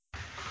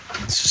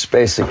It's just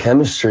basic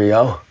chemistry,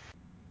 yo.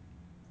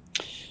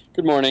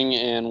 Good morning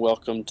and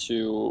welcome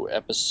to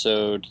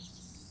episode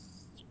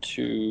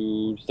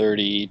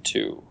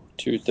 232,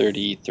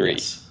 233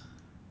 Yes.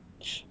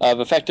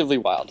 of Effectively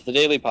Wild, the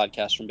daily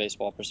podcast from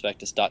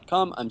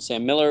baseballprospectus.com. I'm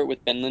Sam Miller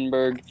with Ben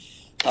Lindbergh.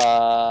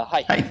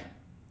 Hi, Hi.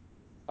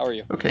 how are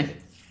you? Okay.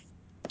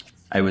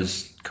 I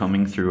was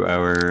combing through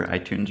our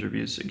iTunes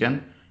reviews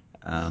again,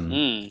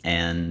 Mm.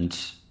 and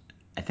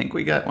I think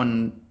we got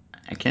one.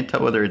 I can't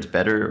tell whether it's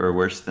better or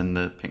worse than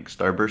the Pink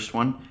Starburst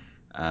one,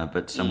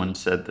 but someone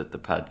said that the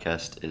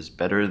podcast is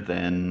better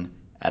than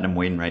Adam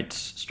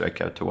Wainwright's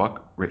strikeout to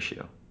walk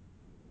ratio.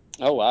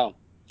 Oh, wow.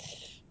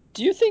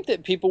 Do you think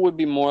that people would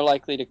be more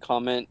likely to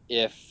comment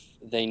if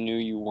they knew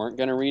you weren't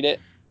going to read it,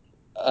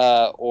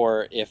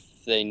 or if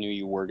they knew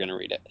you were going to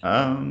read it?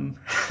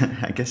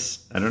 I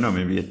guess I don't know.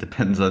 Maybe it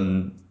depends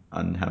on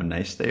how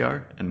nice they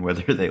are and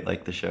whether they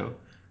like the show.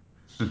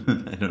 I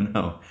don't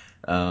know.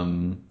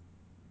 Um,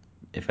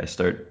 if I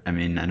start, I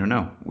mean, I don't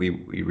know. We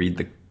read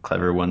the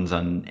clever ones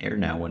on air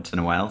now once in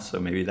a while, so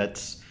maybe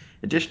that's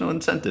additional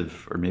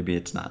incentive, or maybe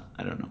it's not.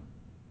 I don't know,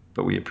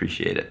 but we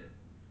appreciate it.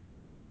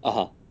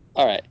 Uh-huh.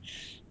 All right.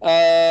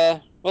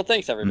 Well,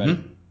 thanks, everybody.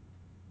 Hmm.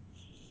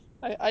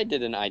 I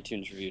did an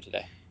iTunes review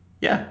today.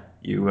 Yeah,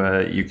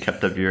 you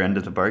kept up your end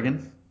of the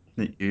bargain.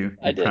 I You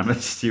did.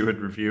 promised you would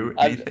review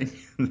I've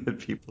anything that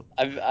people.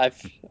 I've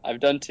I've I've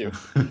done two.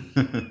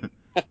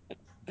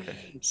 Okay.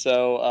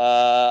 So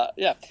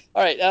yeah.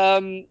 All right.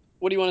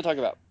 What do you want to talk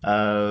about?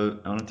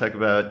 I want to talk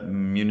about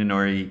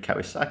Munenori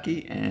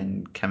Kawasaki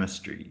and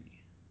chemistry.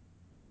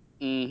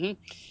 Hmm.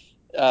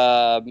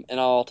 And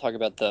I'll talk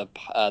about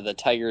the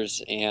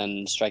Tigers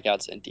and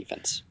strikeouts and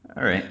defense.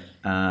 All right.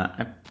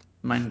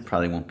 Mine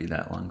probably won't be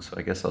that long, so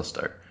I guess I'll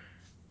start.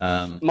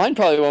 Um, Mine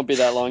probably won't be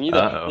that long either.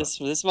 uh-oh.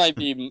 This might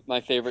be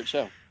my favorite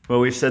show. Well,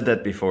 we've said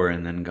that before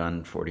and then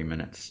gone 40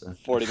 minutes. So,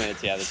 40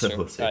 minutes. Yeah, that's so true.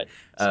 we'll All see. right.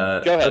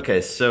 Go ahead.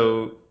 Okay,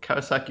 so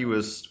Kawasaki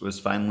was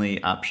finally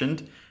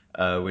optioned,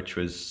 which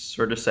was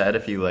sort of sad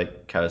if you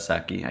like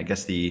Kawasaki. I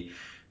guess the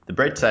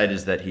bright side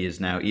is that he is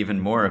now even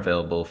more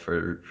available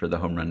for the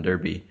home run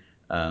derby.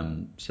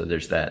 So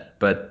there's that.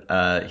 But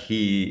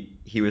he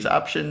was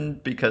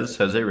optioned because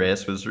Jose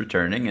Reyes was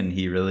returning, and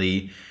he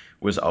really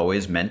was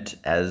always meant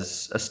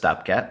as a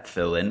stopgap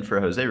fill in for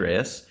Jose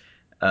Reyes.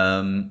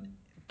 Um,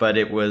 but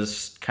it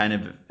was kind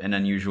of an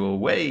unusual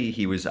way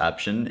he was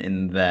optioned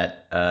in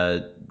that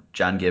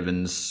John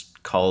Gibbons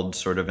called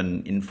sort of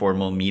an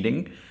informal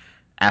meeting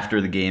after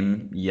the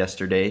game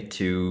yesterday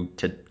to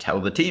tell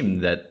the team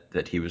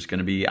that he was going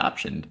to be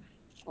optioned.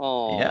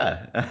 Oh,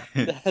 Yeah.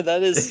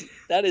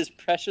 that is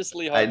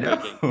preciously I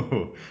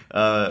heartbreaking.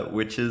 know,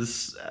 which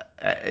is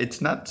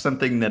it's not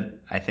something that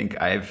I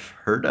think I've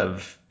heard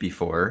of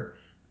before.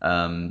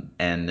 And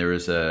there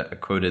was a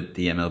quote at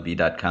the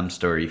MLB.com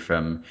story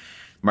from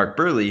Mark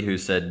Burley who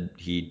said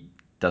he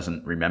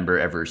doesn't remember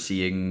ever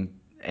seeing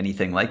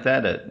anything like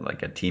that at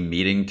like a team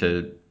meeting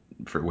to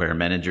for where a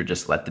manager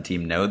just let the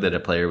team know that a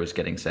player was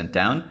getting sent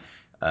down.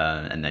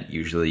 And that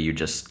usually you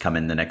just come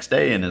in the next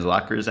day and his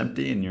locker is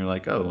empty and you're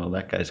like, oh, well,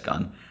 that guy's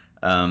gone.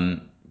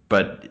 Um,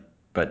 but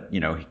you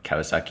know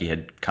Kawasaki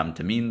had come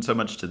to mean so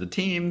much to the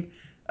team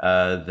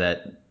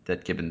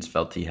that Gibbons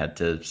felt he had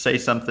to say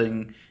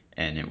something,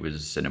 and it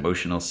was an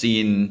emotional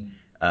scene.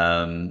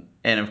 And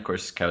of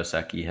course,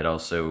 Kawasaki had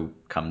also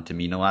come to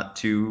mean a lot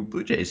to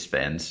Blue Jays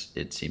fans.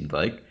 It seemed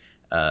like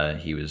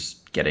he was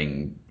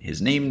getting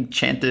his name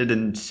chanted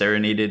and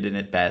serenaded in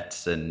at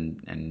bats,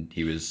 and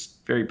he was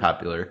very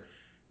popular.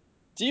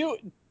 Do you,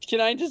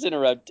 can I just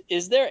interrupt?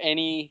 Is there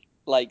any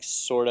like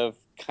sort of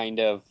kind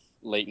of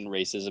latent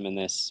racism in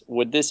this?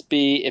 Would this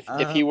be if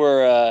Uh, he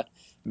were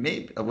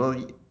Maybe.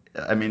 Well,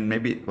 I mean,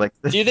 maybe like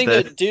do you think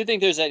that that. do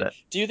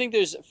you think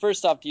there's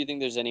first off, do you think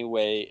there's any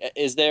way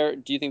is there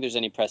do you think there's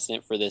any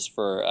precedent for this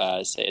for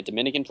say a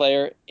Dominican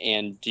player?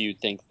 And do you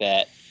think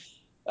that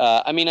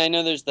I mean I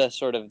know there's the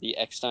sort of the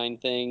Eckstein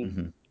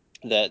thing,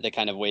 Mhm. the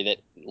kind of way that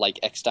like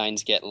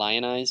Ecksteins get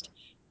lionized.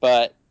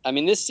 But I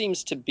mean, this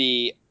seems to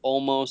be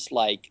almost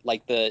like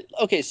the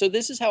okay. So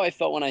this is how I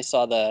felt when I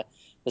saw the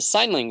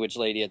sign language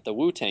lady at the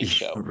Wu Tang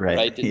show, Right.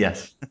 right?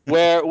 Yes.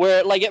 Where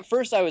like at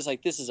first I was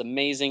like, this is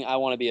amazing. I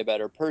want to be a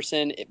better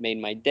person. It made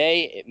my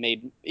day. It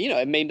made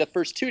it made the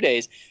first 2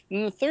 days. And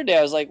then the third day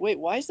I was like, wait,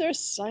 why is there a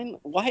sign?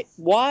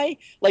 Why?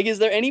 Like, is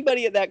there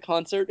anybody at that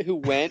concert who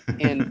went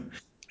and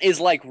is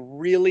like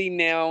really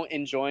now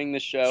enjoying the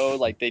show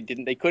like they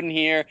couldn't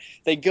hear.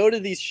 They go to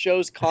these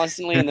shows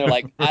constantly and they're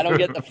like, I don't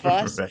get the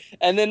fuss. Right.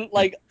 And then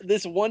like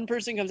this one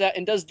person comes out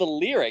and does the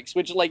lyrics,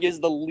 which like is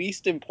the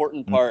least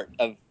important part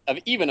of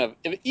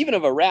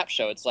a rap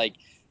show. It's like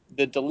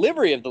the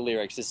delivery of the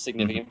lyrics is Mhm.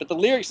 significant, but the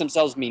lyrics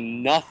themselves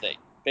mean nothing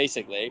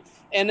basically.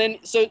 And then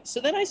so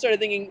then I started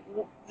thinking,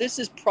 well, this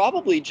is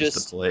probably Just a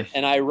just play.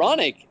 an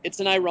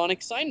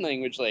ironic sign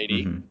language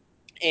lady. Hmm.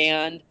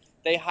 And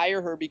they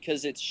hire her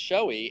because it's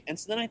showy. And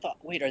so then I thought,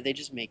 wait, are they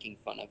just making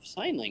fun of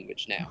sign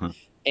language now? Uh-huh.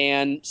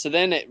 And so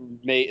then it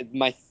made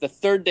the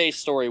third day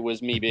story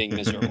was me being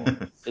miserable,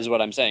 is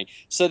what I'm saying.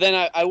 So then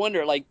I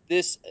wonder, like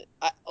this,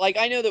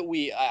 I know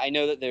that I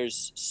know that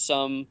there's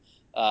some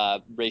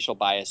racial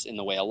bias in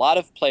the way a lot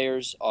of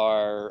players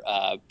are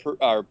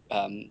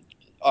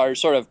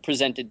sort of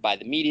presented by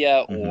the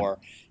media Mhm. or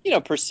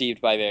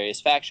perceived by various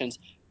factions.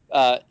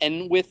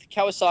 And with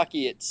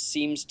Kawasaki, it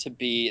seems to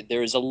be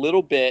there's a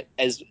little bit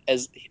as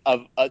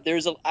of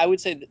there's a I would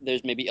say that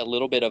there's maybe a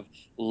little bit of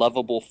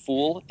lovable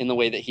fool in the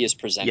way that he is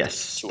presented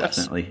Yes, to us.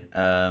 definitely.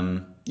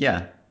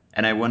 Yeah,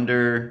 and I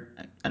wonder.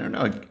 I don't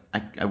know.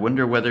 I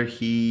wonder whether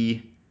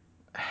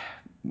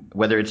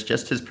it's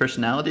just his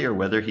personality or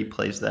whether he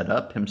plays that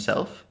up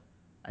himself.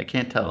 I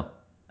can't tell.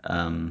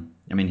 I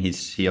mean,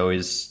 he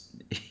always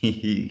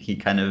he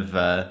kind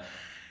of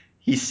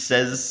he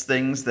says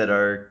things that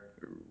are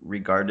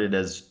regarded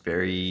as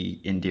very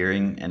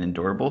endearing and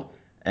adorable.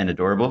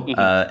 Hmm.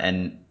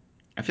 And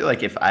I feel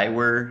like if I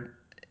were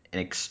an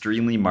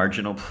extremely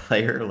marginal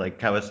player like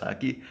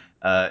Kawasaki,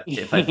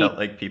 if I felt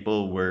like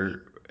people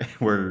were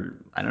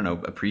I don't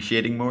know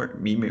appreciating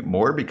me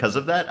more because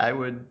of that, I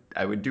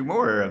would do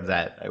more of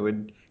that. I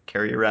would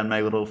carry around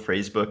my little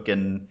phrase book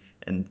and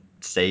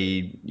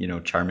say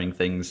charming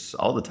things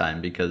all the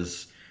time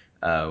because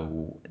uh,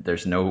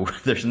 there's no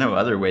there's no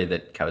other way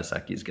that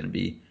Kawasaki is going to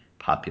be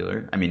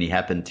popular. I mean, he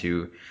happened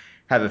to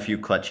have a few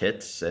clutch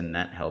hits, and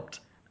that helped.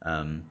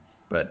 Um,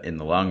 but in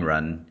the long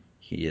run,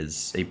 he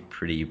is a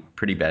pretty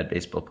bad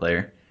baseball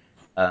player.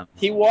 Um,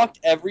 He walked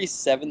every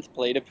seventh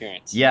plate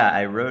appearance. yeah,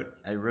 I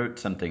wrote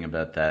something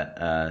about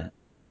that.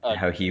 Uh,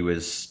 How he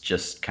was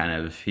just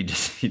kind of he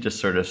just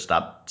sort of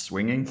stopped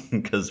swinging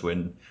because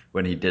when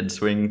he did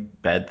swing,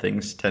 bad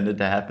things tended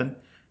to happen.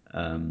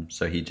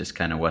 So he just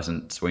kind of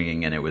wasn't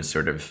swinging, and it was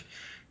sort of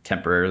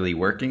temporarily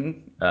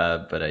working.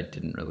 But I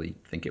didn't really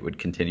think it would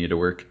continue to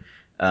work.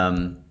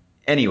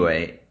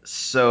 Anyway,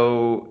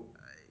 so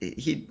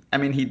I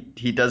mean,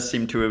 he does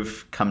seem to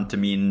have come to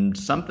mean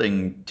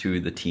something to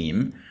the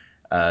team.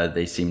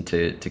 They seem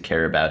to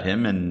care about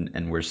him,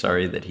 and we're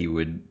sorry that he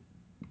would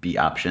be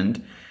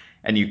optioned.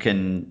 And you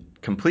can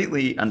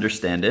completely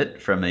understand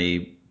it from a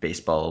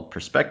baseball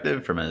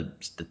perspective, from a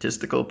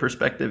statistical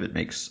perspective. It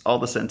makes all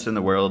the sense in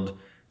the world.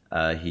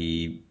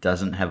 He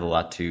doesn't have a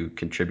lot to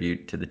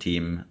contribute to the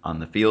team on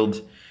the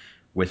field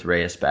with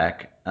Reyes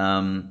back.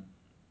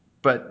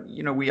 But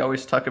we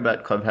always talk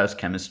about clubhouse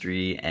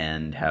chemistry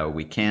and how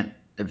we can't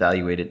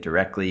evaluate it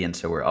directly, and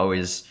so we're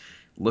always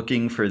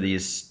looking for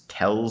these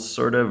tells,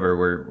 sort of, or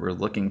we're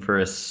looking for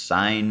a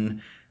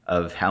sign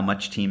of how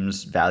much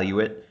teams value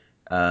it.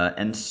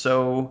 And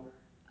so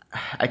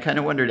I kind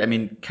of wondered. I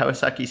mean,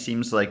 Kawasaki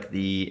seems like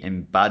the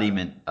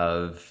embodiment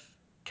of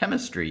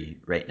chemistry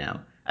right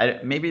now.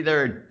 Maybe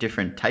there are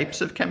different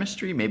types of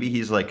chemistry. Maybe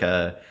he's like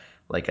a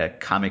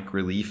comic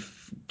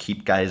relief,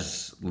 keep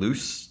guys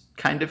loose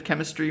kind of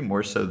chemistry,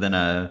 more so than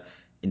a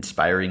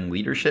inspiring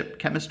leadership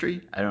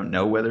chemistry. I don't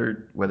know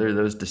whether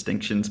those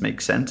distinctions make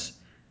sense,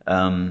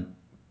 um,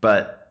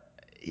 but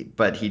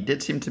but he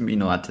did seem to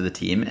mean a lot to the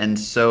team, and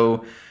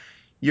so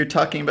you're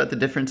talking about the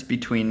difference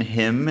between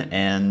him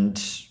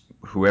and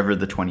whoever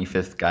the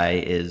 25th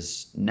guy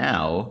is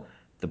now.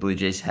 The Blue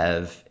Jays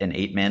have an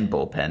 8-man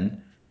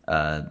bullpen,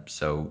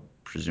 so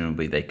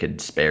presumably they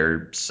could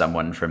spare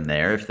someone from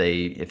there if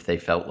they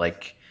felt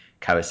like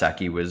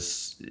Kawasaki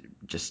was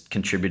just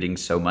contributing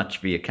so much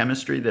via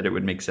chemistry that it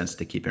would make sense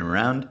to keep him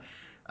around.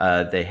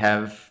 They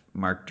have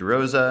Mark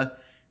DeRosa,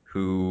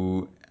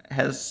 who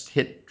has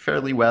hit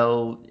fairly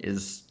well,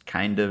 is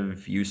kind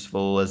of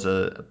useful as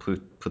a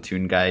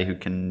platoon guy who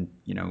can,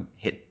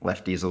 hit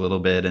lefties a little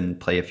bit and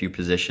play a few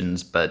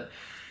positions, but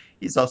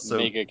he's also,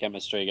 Mega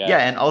chemistry yeah, guy.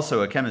 and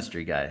also a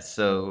chemistry guy.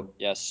 So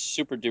Yeah,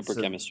 super duper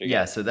so chemistry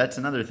yeah, guy. so that's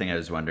another thing I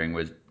was wondering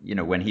was,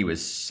 when he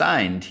was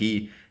signed,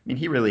 I mean,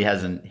 he really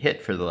hasn't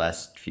hit for the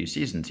last few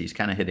seasons. He's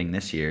kind of hitting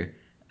this year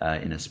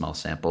in a small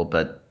sample,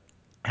 but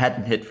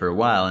hadn't hit for a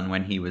while. And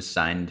when he was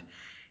signed,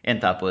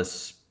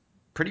 Anthopoulos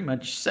pretty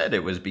much said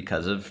it was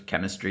because of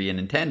chemistry and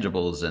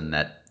intangibles, and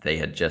that they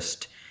had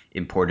just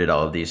imported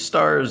all of these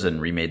stars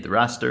and remade the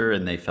roster,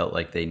 and they felt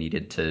like they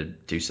needed to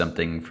do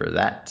something for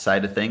that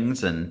side of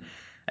things. And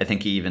I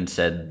think he even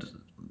said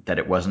that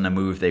it wasn't a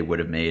move they would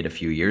have made a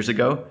few years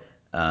ago.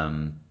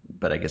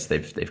 But I guess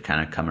they've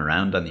kind of come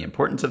around on the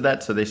importance of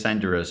that, so they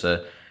signed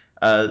DeRosa.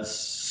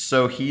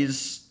 So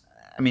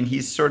I mean,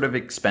 he's sort of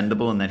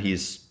expendable in that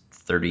he's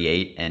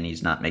 38 and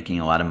he's not making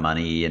a lot of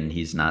money and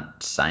he's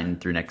not signed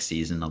through next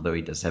season, although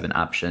he does have an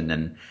option.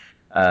 And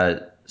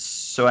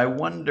so I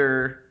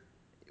wonder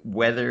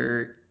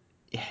whether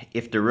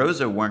if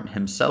DeRosa weren't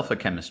himself a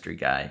chemistry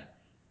guy,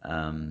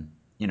 um,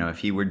 if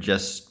he were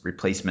just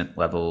replacement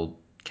level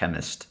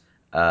chemist,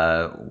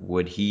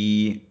 would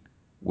he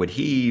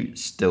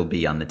still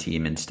be on the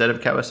team instead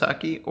of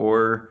Kawasaki?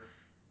 Or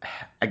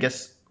I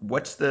guess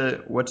what's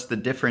the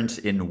difference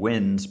in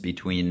wins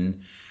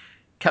between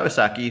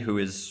Kawasaki, who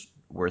is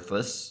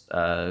worthless,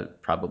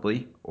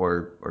 probably,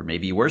 or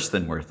maybe worse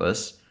than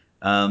worthless,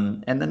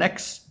 and the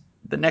next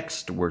the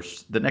next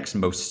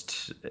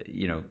most,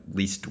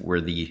 least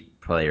worthy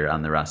player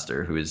on the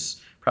roster, who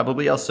is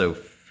probably also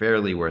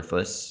fairly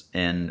worthless.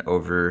 And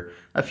over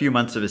a few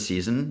months of a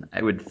season,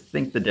 I would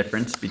think the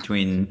difference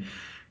between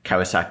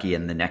Kawasaki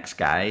and the next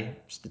guy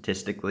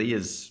statistically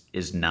is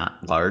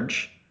not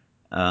large.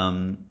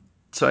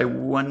 So I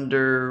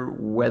wonder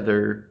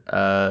whether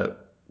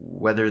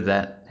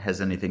that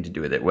has anything to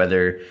do with it.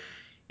 Whether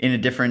in a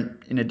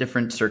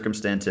different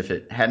circumstance, if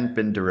it hadn't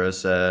been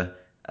DeRosa,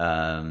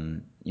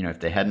 if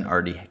they hadn't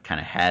already kind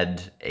of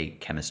had a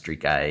chemistry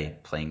guy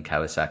playing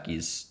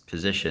Kawasaki's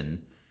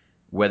position,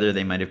 whether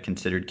they might have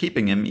considered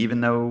keeping him,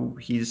 even though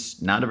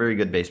he's not a very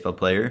good baseball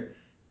player,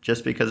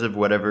 just because of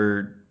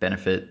whatever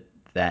benefit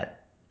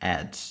that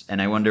adds.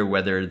 And I wonder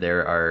whether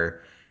there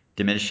are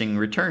diminishing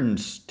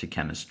returns to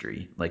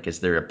chemistry. Like, is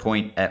there a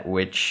point at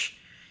which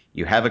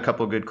you have a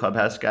couple good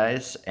clubhouse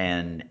guys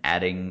and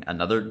adding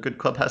another good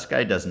clubhouse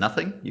guy does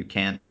nothing? You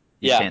can't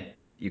you Yeah, can't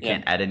you yeah,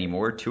 can't add any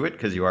more to it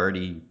because you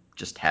already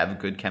just have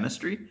good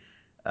chemistry.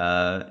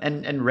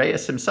 And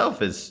Reyes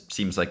himself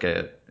seems like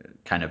a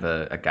kind of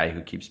a guy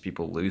who keeps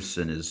people loose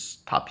and is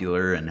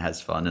popular and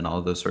has fun and all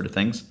of those sort of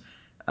things.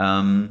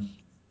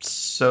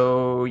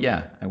 So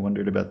yeah, I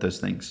wondered about those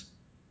things.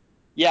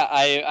 yeah.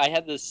 I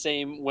had the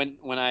same when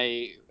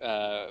I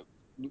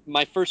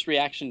my first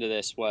reaction to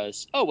this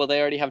was, oh well,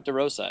 they already have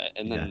DeRosa,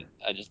 and Yeah. then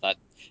I just thought,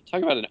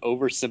 talk about an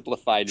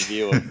oversimplified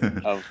view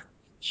of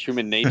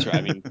human nature.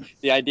 I mean,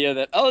 the idea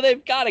that, oh,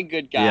 they've got a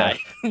good Yeah. guy,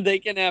 they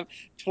can have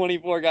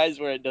 24 guys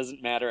where it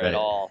doesn't matter at Right.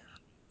 all,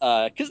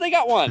 because they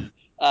got one.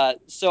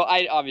 So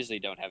I obviously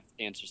don't have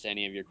answers to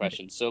any of your Right.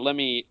 questions. So let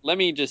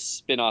me just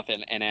spin off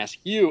and ask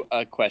you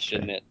a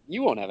question Okay. that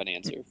you won't have an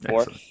answer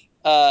for. Excellent.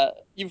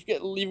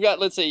 You've got,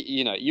 let's say,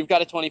 you've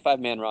got a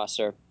 25-man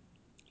roster.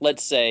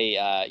 Let's say,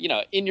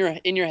 in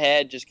your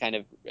head, just kind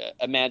of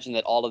imagine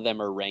that all of them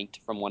are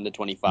ranked from 1 to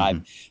 25.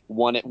 Hmm.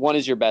 One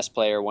is your best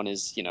player, one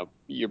is,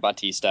 your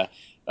Bautista,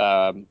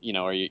 or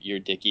your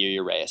Dickey or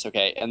your Reyes.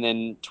 Okay, and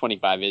then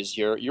 25 is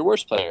your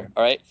worst player.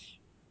 All right,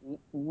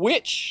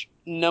 which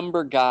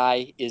number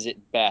guy is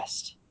it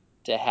best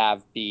to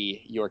have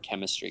be your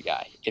chemistry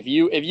guy? If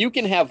you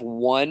can have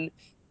one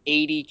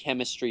 80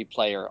 chemistry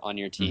player on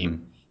your team,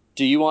 Hmm.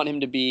 do you want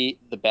him to be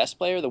the best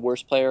player, the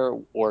worst player,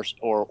 or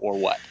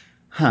what?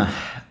 Huh.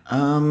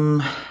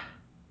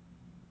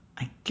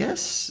 I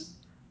guess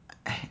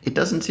it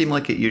doesn't seem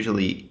like it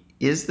usually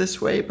is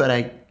this way, but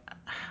I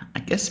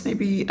guess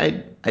maybe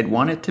I'd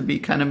want it to be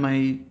kind of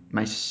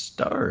my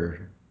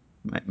star,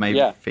 my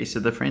Yeah. face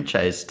of the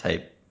franchise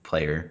type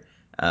player.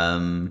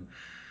 Um,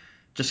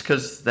 just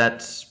because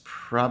that's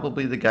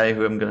probably the guy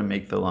who I'm going to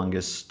make the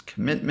longest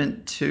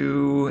commitment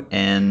to,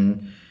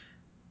 and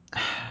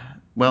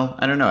well,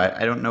 I don't know.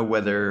 I don't know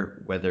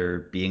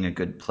whether being a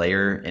good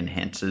player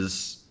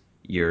enhances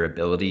your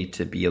ability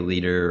to be a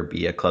leader or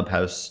be a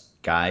clubhouse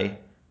guy.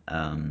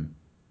 Um,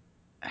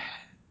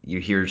 you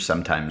hear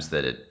sometimes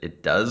that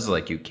it does,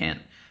 like you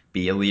can't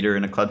be a leader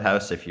in a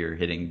clubhouse if you're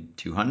hitting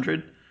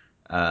 200.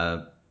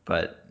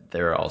 But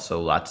there are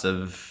also lots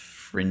of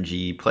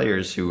fringy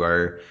players who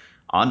are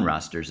on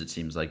rosters, it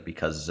seems like,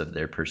 because of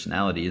their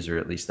personalities, or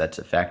at least that's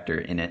a factor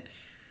in it.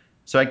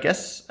 So I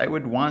guess I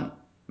would want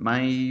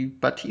my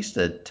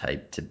Batista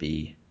type to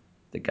be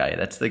the guy.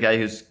 That's the guy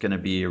who's going to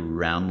be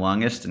around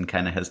longest and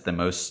kind of has the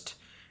most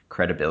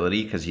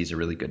credibility because he's a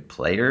really good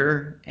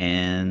player.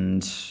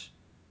 And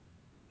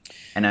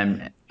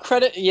I'm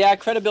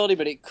Credibility,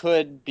 but it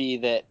could be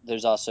that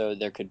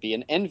there could be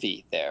an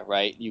envy there,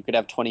 right? You could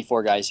have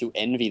 24 guys who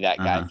envy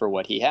that guy uh for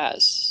what he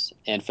has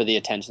and for the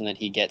attention that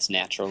he gets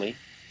naturally.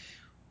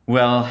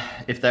 Well,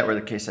 if that were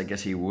the case, I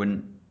guess he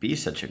wouldn't be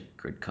such a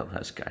good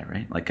clubhouse guy,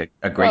 right? Like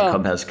a great Well,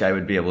 clubhouse guy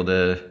would be able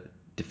to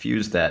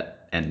diffuse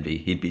that envy.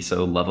 He'd be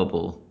so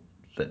lovable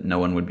that no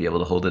one would be able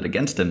to hold it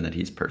against him that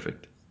he's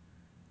perfect.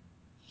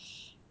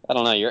 I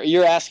don't know.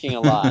 You're asking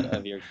a lot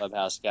of your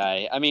clubhouse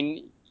guy. I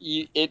mean,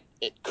 it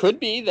could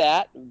be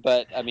that,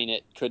 but I mean,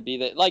 it could be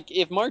that. Like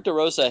if Mark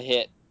DeRosa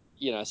hit,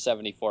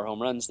 74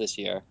 home runs this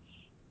year,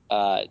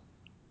 uh,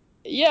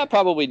 yeah,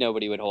 probably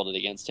nobody would hold it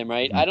against him,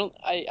 right? Mhm.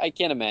 I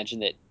can't imagine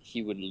that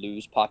he would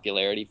lose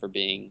popularity for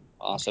being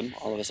awesome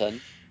all of a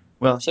sudden.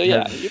 Well, So he'd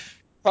yeah, have you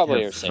he'd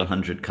probably have are safe.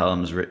 100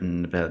 columns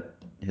written about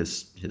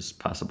his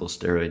possible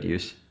steroid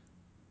use.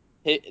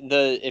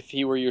 If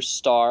he were your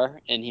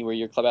star and he were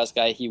your clubhouse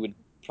guy, he would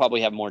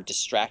probably have more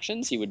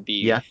distractions. He would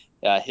be Yeah,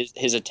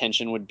 his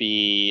attention would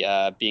be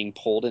being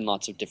pulled in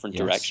lots of different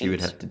yes, he would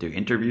directions. have to do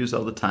interviews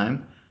all the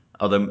time.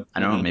 Although I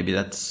don't know, Hmm. maybe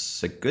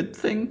that's a good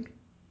thing.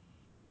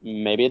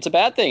 Maybe it's a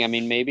bad thing. I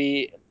mean,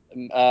 maybe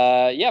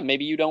yeah,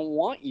 maybe you don't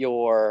want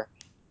your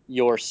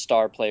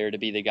star player to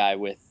be the guy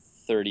with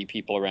 30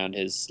 people around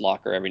his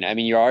locker every night. I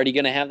mean, you're already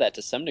going to have that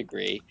to some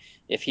degree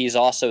if he's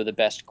also the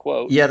best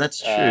quote. Yeah,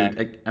 that's Uh,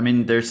 true. I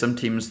mean, there's some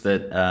teams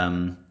that,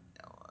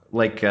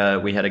 like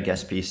we had a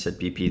guest piece at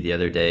BP the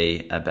other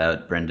day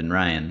about Brendan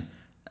Ryan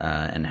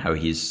and how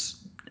he's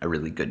a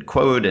really good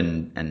quote,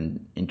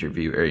 and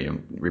interview or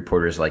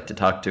reporters like to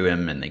talk to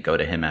him, and they go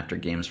to him after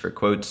games for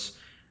quotes.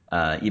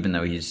 even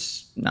though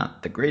he's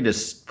not the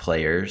greatest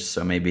player.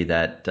 So maybe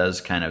that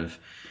does kind of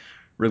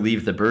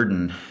relieve the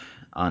burden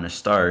on a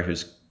star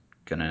who's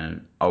going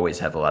to always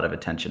have a lot of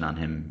attention on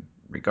him,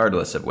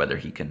 regardless of whether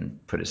he can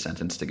put a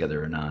sentence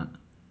together or not.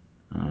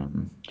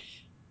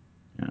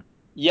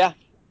 Yeah,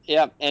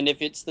 yeah. And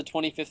if it's the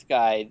 25th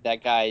guy,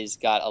 that guy's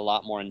got a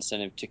lot more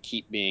incentive to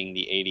keep being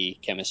the 80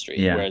 chemistry,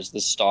 Yeah. whereas the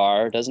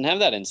star doesn't have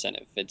that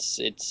incentive. It's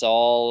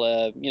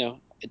all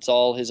it's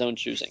all his own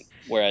choosing.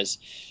 Whereas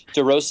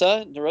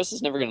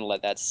DeRosa's never going to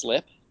let that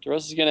slip.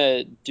 DeRosa's going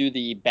to do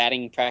the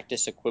batting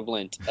practice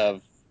equivalent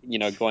of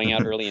going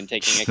out early and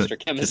taking Just extra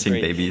kissing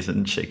chemistry babies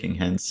and shaking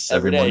hands every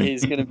every day. morning.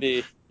 He's going to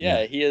be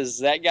Yeah. he is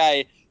that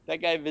guy. That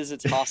guy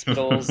visits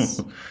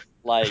hospitals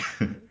like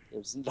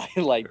there's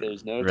like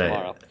there's no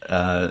Right.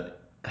 tomorrow.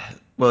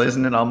 Well,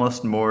 isn't it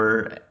almost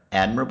more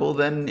admirable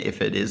then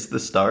if it is the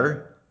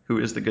star who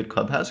is the good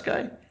clubhouse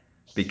guy?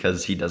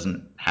 Because he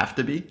doesn't have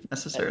to be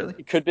necessarily.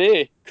 It could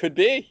be,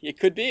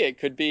 it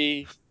could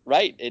be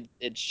right.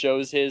 It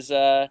shows his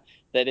that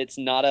it's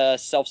not a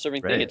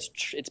self-serving thing. Right.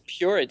 It's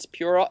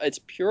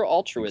pure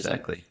altruism.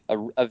 Exactly.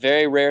 A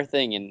very rare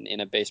thing in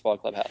a baseball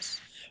clubhouse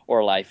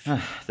or life.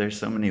 There's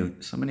so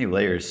many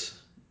layers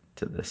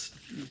to this.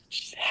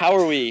 How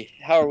are we?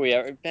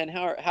 Ben?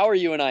 How are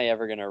you and I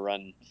ever going to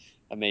run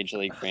a major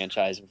league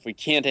franchise if we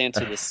can't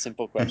answer this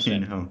simple You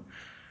question? know.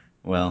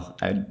 Well,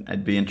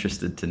 I'd be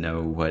interested to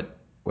know what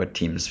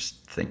teams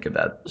think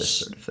about this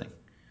sort of thing.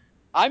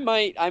 I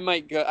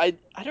might go. I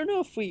don't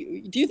know if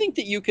we. Do you think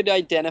that you could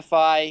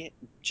identify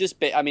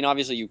I mean,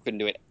 obviously you couldn't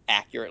do it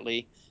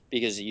accurately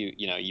because you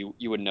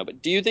wouldn't know.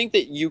 But do you think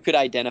that you could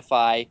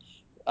identify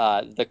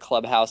the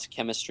clubhouse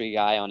chemistry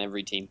guy on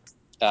every team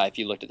if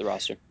you looked at the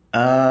roster?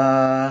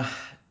 Uh,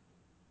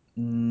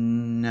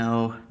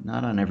 no,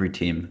 not on every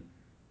team.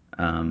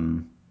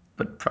 Um,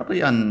 but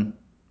probably on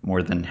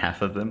more than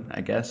half of them,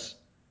 I guess.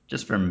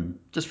 Just from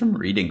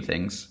reading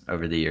things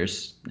over the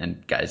years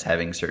and guys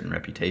having certain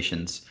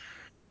reputations.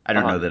 I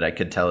don't Uh-huh. know that I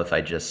could tell if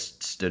I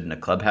just stood in a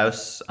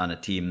clubhouse on a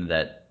team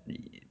that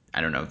I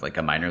don't know, like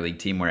a minor league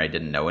team where I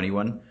didn't know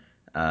anyone,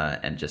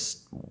 and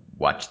just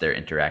watch their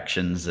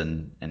interactions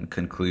and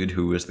conclude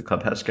who was the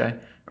clubhouse guy.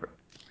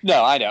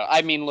 No, I know.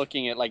 I mean,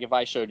 looking at like if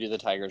I showed you the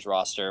Tigers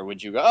roster,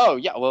 would you go, "Oh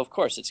yeah, well of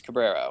course it's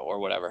Cabrera or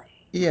whatever."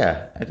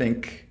 Yeah, I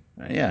think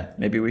yeah, If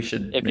maybe you we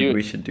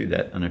should do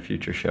that on a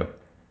future show.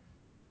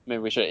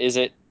 maybe we should. Is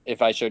it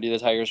if I showed you the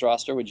Tigers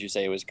roster, would you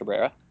say it was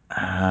Cabrera?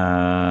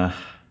 I'm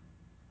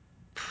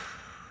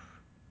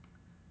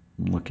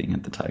looking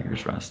at the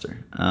Tigers roster.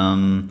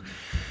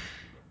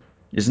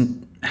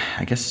 Isn't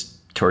I guess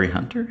Torrey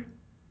Hunter?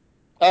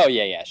 Oh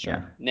yeah, yeah,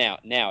 sure. Yeah,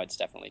 Now it's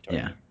definitely Torrey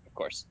yeah. Hunter, of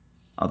course.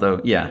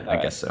 Although, yeah, All I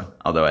right. guess so.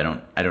 Although I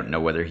don't know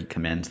whether he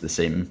commands the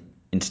same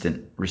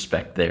instant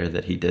respect there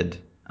that he did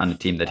on a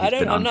team that I he's don't.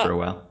 been on for a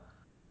while.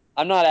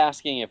 I'm not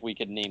asking if we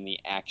could name the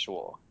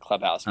actual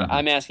clubhouse guy.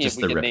 I'm asking if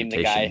Just we the could name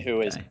the guy reputation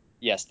who is guy.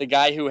 yes, the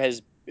guy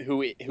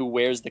who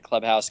wears the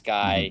clubhouse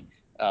guy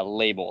Hmm.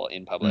 label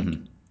in public.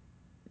 Hmm.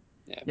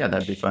 Yeah. Yeah,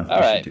 that'd be fun. All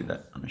We should right, do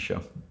that on a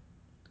show.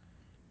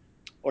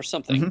 or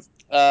something.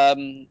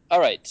 Hmm. All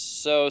right.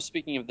 So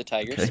speaking of the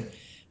Tigers, Okay.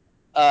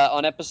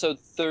 on episode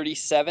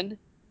 37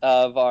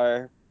 of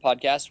our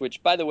podcast,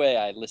 which by the way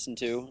I listened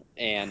to,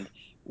 and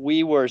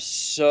we were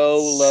so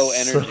low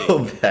energy.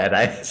 So bad.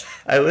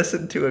 I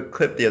listened to a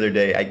clip the other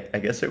day. I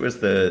guess it was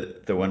the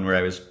one where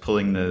I was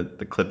pulling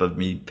the clip of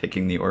me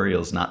picking the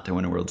Orioles not to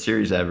win a World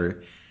Series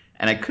ever,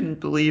 and I couldn't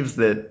believe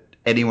that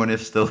anyone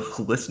is still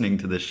listening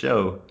to the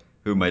show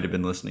who might have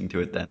been listening to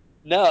it then.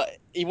 No,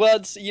 well,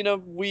 it's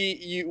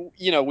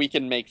we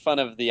can make fun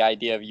of the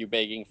idea of you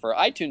begging for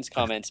iTunes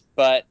comments,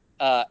 but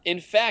in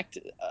fact,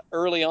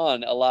 early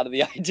on, a lot of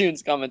the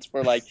iTunes comments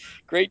were like,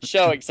 "Great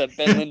show," except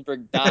Ben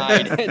Lindbergh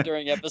died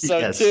during episode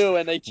Yes. two,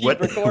 and they keep What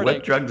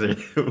recording. drugs are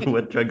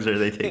what drugs are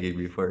they taking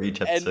before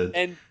each And episode?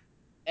 and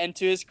and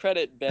to his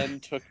credit, Ben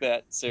took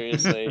that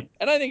seriously,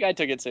 and I think I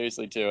took it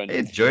seriously too. I And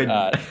enjoyed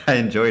uh, I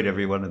enjoyed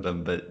every one of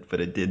them, but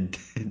it did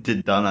it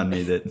did dawn on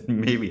me that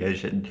maybe I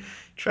should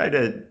try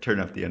to turn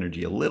up the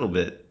energy a little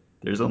bit.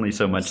 There's only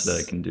so much that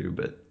I can do,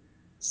 but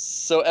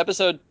So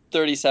episode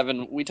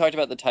 37, we talked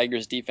about the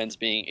Tigers defense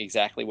being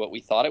exactly what we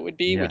thought it would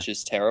be, yeah. which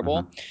is Uh-huh.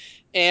 terrible.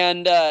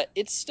 And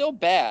it's still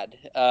bad.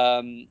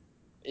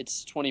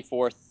 It's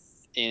 24th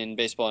in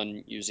baseball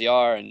and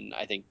UZR, and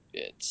I think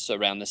it's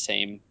around the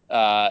same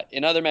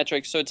in other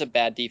metrics. So it's a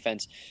bad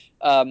defense.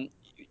 Um,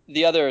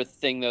 the other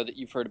thing, though, that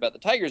you've heard about the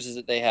Tigers is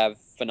that they have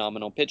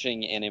phenomenal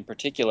pitching, and in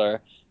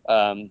particular,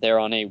 they're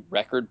on a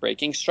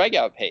record-breaking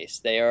strikeout pace.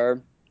 They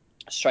are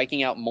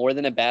striking out more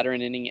than a batter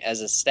an inning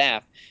as a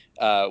staff,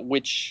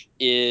 which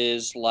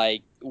is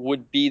like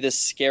would be the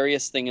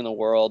scariest thing in the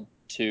world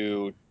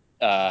to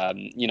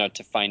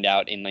find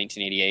out in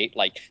 1988.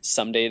 Like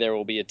someday there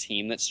will be a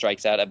team that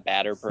strikes out a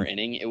batter per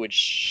inning. It would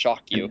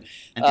shock you.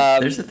 And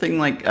there's Um, a thing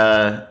like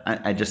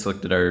I just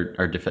looked at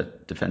our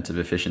defensive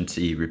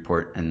efficiency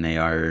report, and they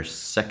are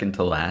second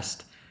to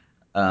last.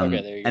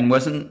 okay, there you go. And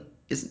wasn't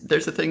is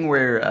there's a thing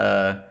where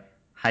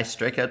high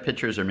strikeout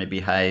pitchers or maybe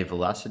high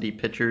velocity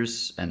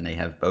pitchers, and they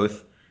have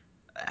both.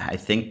 I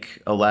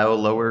think allow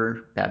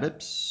lower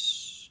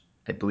BABIPs,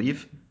 I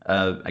believe.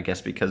 I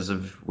guess because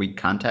of weak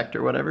contact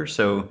or whatever.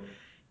 So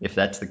if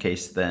that's the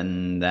case,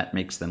 then that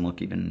makes them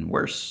look even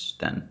worse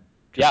then,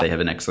 because Yeah. they have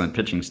an excellent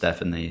pitching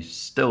staff and they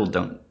still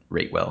don't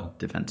rate well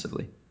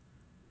defensively.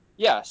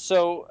 Yeah,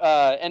 so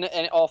and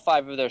all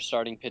five of their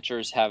starting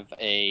pitchers have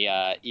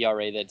a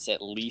ERA that's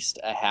at least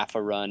a half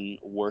a run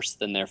worse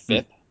than their Hmm.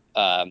 FIP,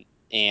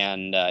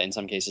 and in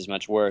some cases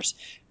much worse.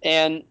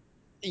 And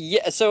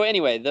yeah, so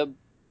anyway, the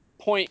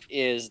point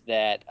is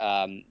that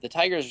the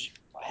Tigers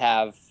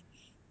have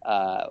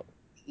uh,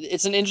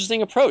 it's an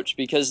interesting approach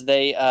because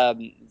they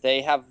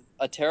have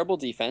a terrible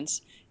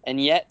defense and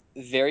yet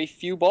very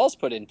few balls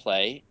put in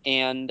play.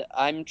 And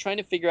I'm trying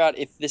to figure out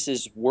if this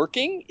is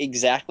working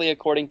exactly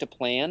according to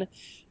plan,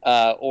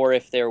 or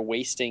if they're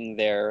wasting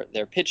their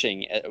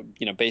pitching,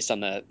 based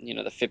on the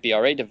FIP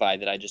ERA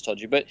divide that I just told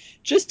you. But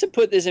just to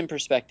put this in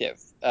perspective,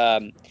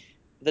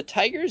 the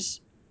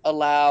Tigers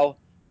allow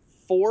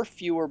four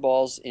fewer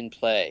balls in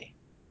play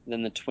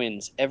than the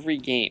Twins every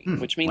game, Hmm.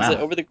 which means that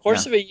Wow. over the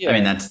course Yeah. of a I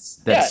mean, year, that's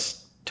yeah,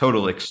 that's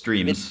total it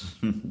extremes,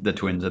 the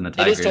Twins and the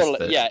it is Tigers, total,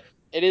 but yeah,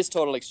 it is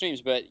total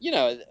extremes. But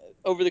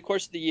over the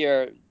course of the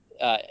year,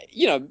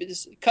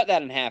 just cut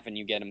that in half and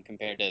you get them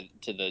compared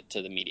to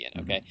the median.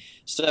 Okay, mhm.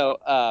 so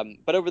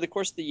but over the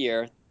course of the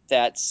year,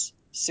 that's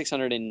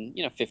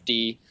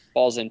 650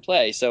 balls in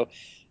play. So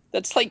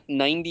that's like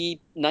 90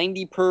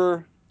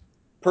 per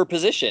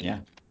position. Yeah.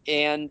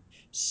 And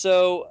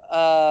so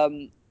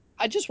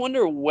I just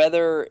wonder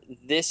whether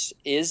this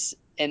is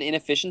an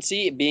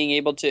inefficiency, being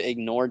able to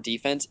ignore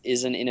defense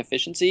is an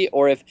inefficiency,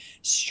 or if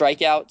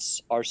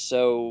strikeouts are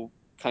so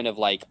kind of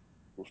like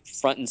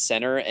front and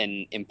center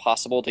and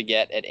impossible to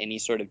get at any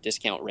sort of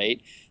discount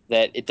rate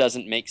that it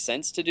doesn't make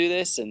sense to do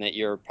this, and that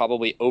you're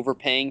probably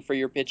overpaying for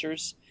your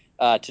pitchers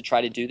to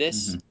try to do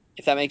this, Hmm.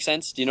 if that makes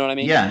sense. Do you know what I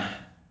mean? Yeah.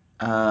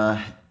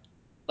 Uh,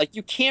 Like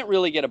you can't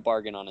really get a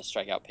bargain on a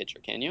strikeout pitcher,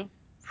 can you?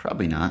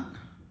 Probably not.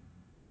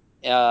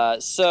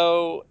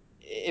 So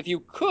if you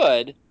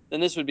could, then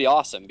this would be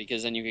awesome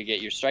because then you could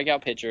get your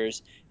strikeout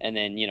pitchers and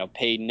then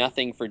pay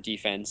nothing for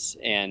defense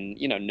and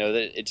know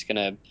that it's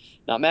gonna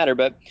not matter.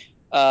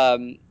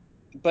 Um,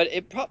 but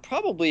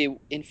probably,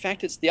 in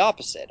fact, it's the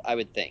opposite. I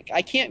would think.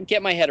 I can't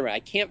get my head around. I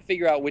can't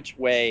figure out which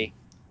way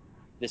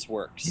this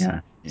works.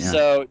 Yeah. Yeah.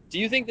 So, do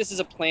you think this is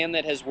a plan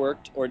that has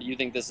worked, or do you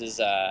think this is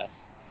a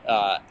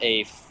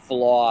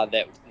flaw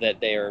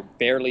that they are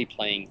barely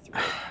playing through?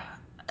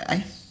 I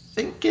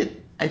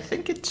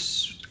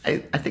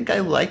think I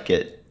like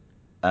it.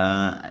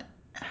 Uh,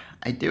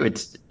 I do.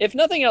 If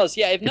nothing else,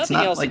 yeah. If It's nothing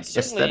not else, it like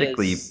certainly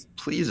aesthetically is.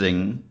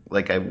 pleasing.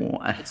 Like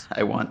It's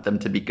I want them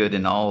to be good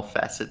in all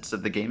facets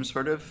of the game,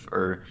 sort of.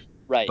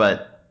 right.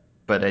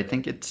 But I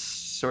think it's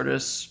sort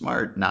of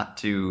smart not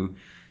to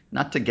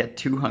get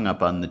too hung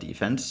up on the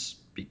defense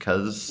Hmm.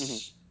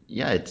 because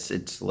yeah,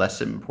 it's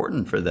less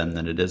important for them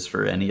than it is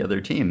for any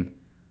other team.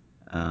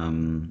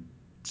 Um,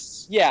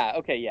 it's- Yeah.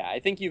 Okay. Yeah. I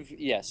think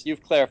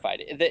you've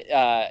clarified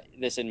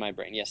this in my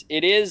brain. Yes,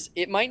 it is.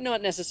 It might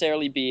not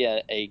necessarily be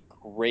a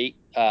great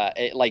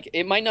like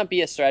it might not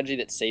be a strategy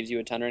that saves you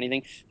a ton or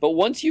anything. But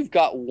once you've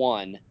got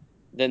one,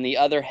 then the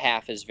other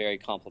half is very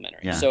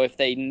complementary. yeah, So if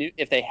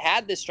they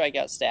had this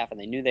strikeout staff and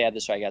they knew they had the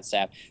strikeout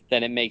staff,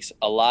 then it makes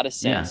a lot of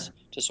yeah. sense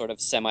to sort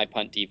of semi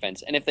punt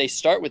defense. And if they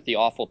start with the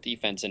awful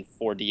defense and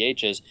four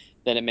DHs,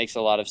 then it makes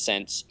a lot of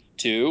sense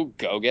to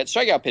go get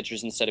strikeout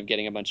pitchers instead of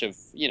getting a bunch of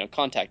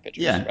contact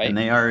pitchers, Yeah, and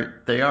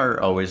right? they are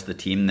always the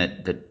team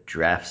that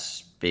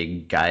drafts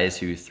big guys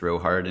who throw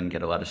hard and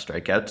get a lot of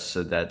strikeouts.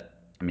 So that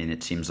I mean,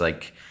 it seems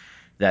like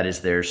that is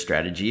their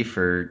strategy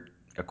for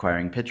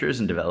acquiring pitchers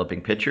and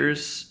developing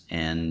pitchers,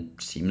 and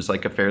seems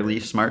like a fairly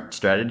smart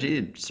strategy.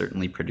 It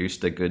certainly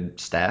produced a good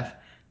staff.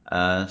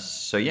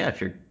 So yeah,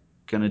 if you're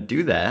gonna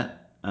do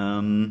that,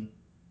 then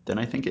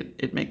I think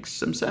it makes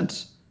some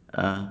sense.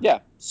 Yeah.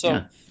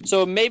 Yeah,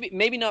 So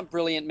maybe not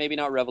brilliant, maybe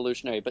not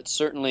revolutionary, but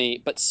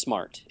certainly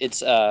smart. It's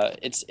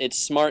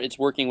smart. It's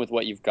working with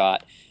what you've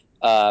got.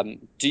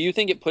 Do you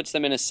think it puts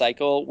them in a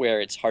cycle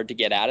where it's hard to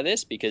get out of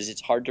this because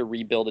it's hard to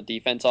rebuild a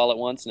defense all at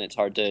once and it's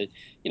hard to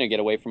get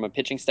away from a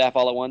pitching staff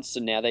all at once?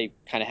 So now they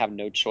kind of have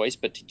no choice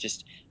but to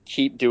just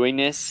keep doing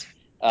this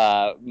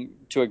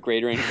to a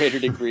greater and greater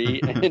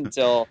degree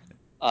until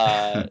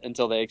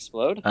they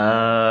explode.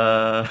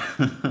 Uh,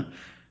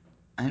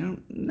 I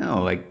don't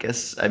know. I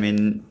guess I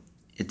mean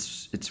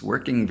it's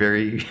working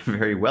very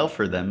very well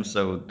for them,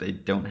 so they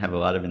don't have a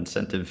lot of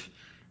incentive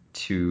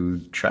to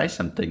try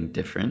something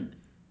different.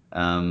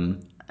 I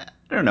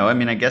don't know. I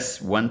mean, I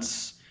guess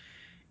once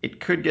it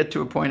could get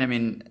to a point. I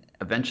mean,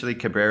 eventually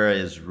Cabrera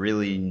is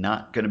really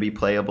not going to be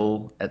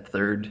playable at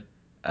third,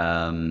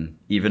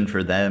 even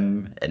for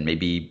them, and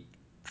maybe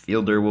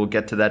Fielder will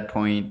get to that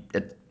point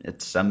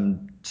at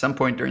some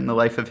point during the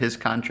life of his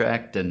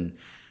contract, and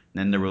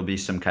then there will be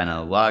some kind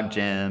of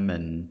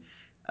logjam,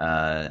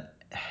 uh,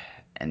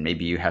 and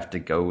maybe you have to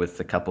go with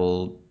a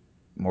couple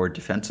more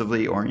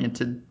defensively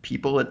oriented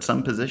people at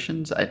some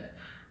positions. I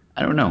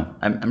don't know.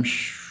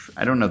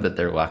 I don't know that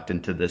they're locked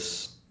into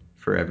this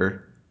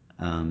forever.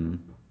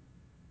 Um,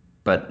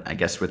 But I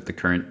guess with the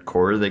current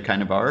core, they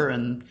kind of are,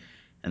 and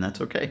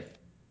that's okay.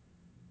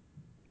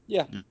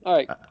 Yeah. Yeah. All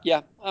right.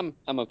 Yeah, I'm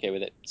okay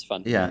with it. It's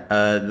fun. Yeah,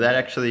 that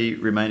actually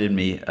reminded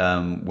me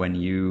when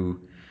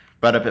you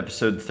brought up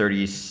episode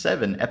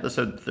 37.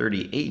 Episode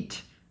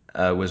 38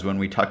 was when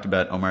we talked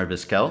about Omar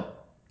Vizquel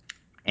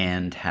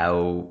and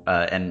how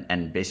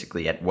and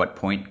basically at what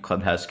point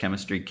clubhouse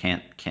chemistry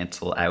can't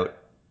cancel out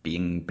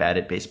being bad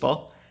at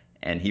baseball.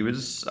 And he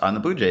was on the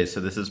Blue Jays,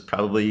 so this is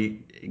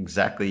probably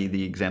exactly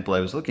the example I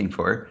was looking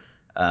for.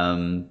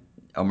 Omar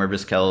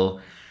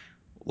Vizquel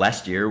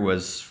last year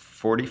was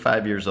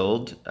 45 years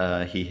old.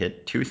 He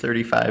hit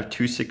 235,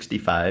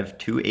 265,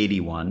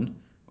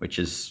 281, which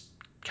is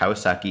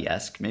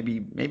Kawasaki-esque,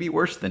 maybe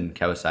worse than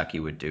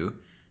Kawasaki would do.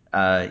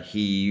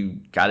 He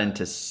got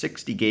into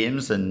 60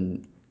 games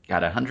and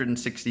got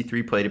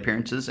 163 plate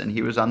appearances, and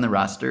he was on the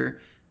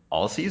roster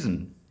all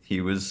season.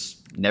 He was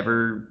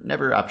never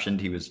optioned.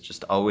 He was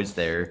just always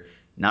there,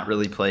 not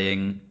really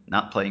playing,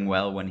 not playing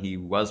well when he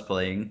was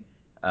playing,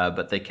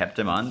 but they kept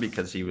him on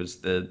because he was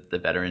the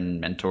veteran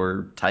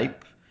mentor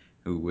type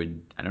who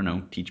would, I don't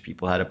know, teach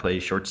people how to play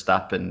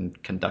shortstop and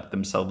conduct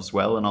themselves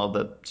well and all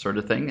that sort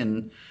of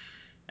thing.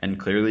 And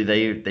clearly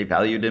they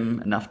valued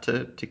him enough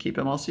to keep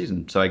him all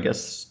season. So I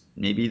guess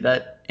maybe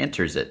that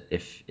answers it.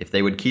 If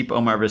they would keep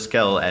Omar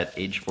Vizquel at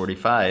age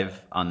 45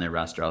 on their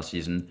roster all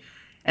season,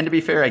 and to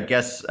be fair, I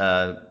guess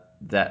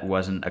that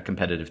wasn't a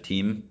competitive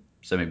team,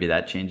 so maybe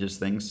that changes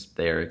things.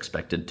 They are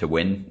expected to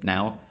win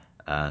now.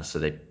 So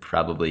they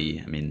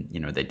probably, I mean,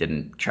 they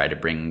didn't try to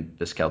bring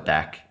Vizquel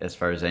back as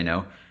far as I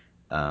know.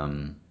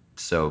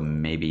 So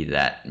maybe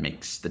that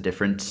makes the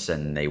difference,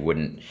 and they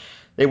wouldn't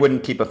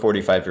keep a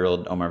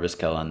 45-year-old Omar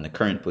Vizquel on the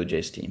current Blue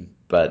Jays team.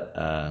 But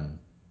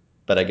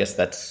I guess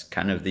that's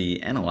kind of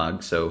the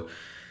analog. So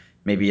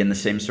maybe in the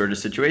same sort of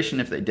situation,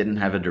 if they didn't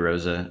have a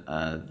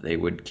DeRosa, they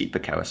would keep a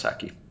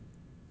Kawasaki.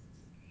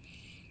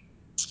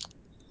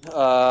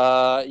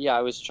 Yeah,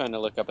 I was trying to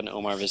look up an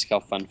Omar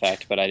Vizquel fun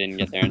fact, but I didn't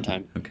get there in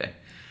time. Okay.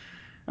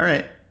 All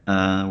right.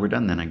 We're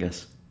done then, I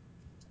guess.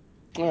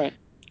 All right.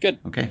 Good.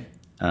 Okay.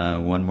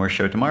 One more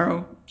show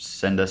tomorrow.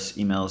 Send us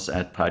emails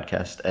at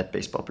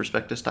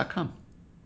podcast@baseballprospectus.com.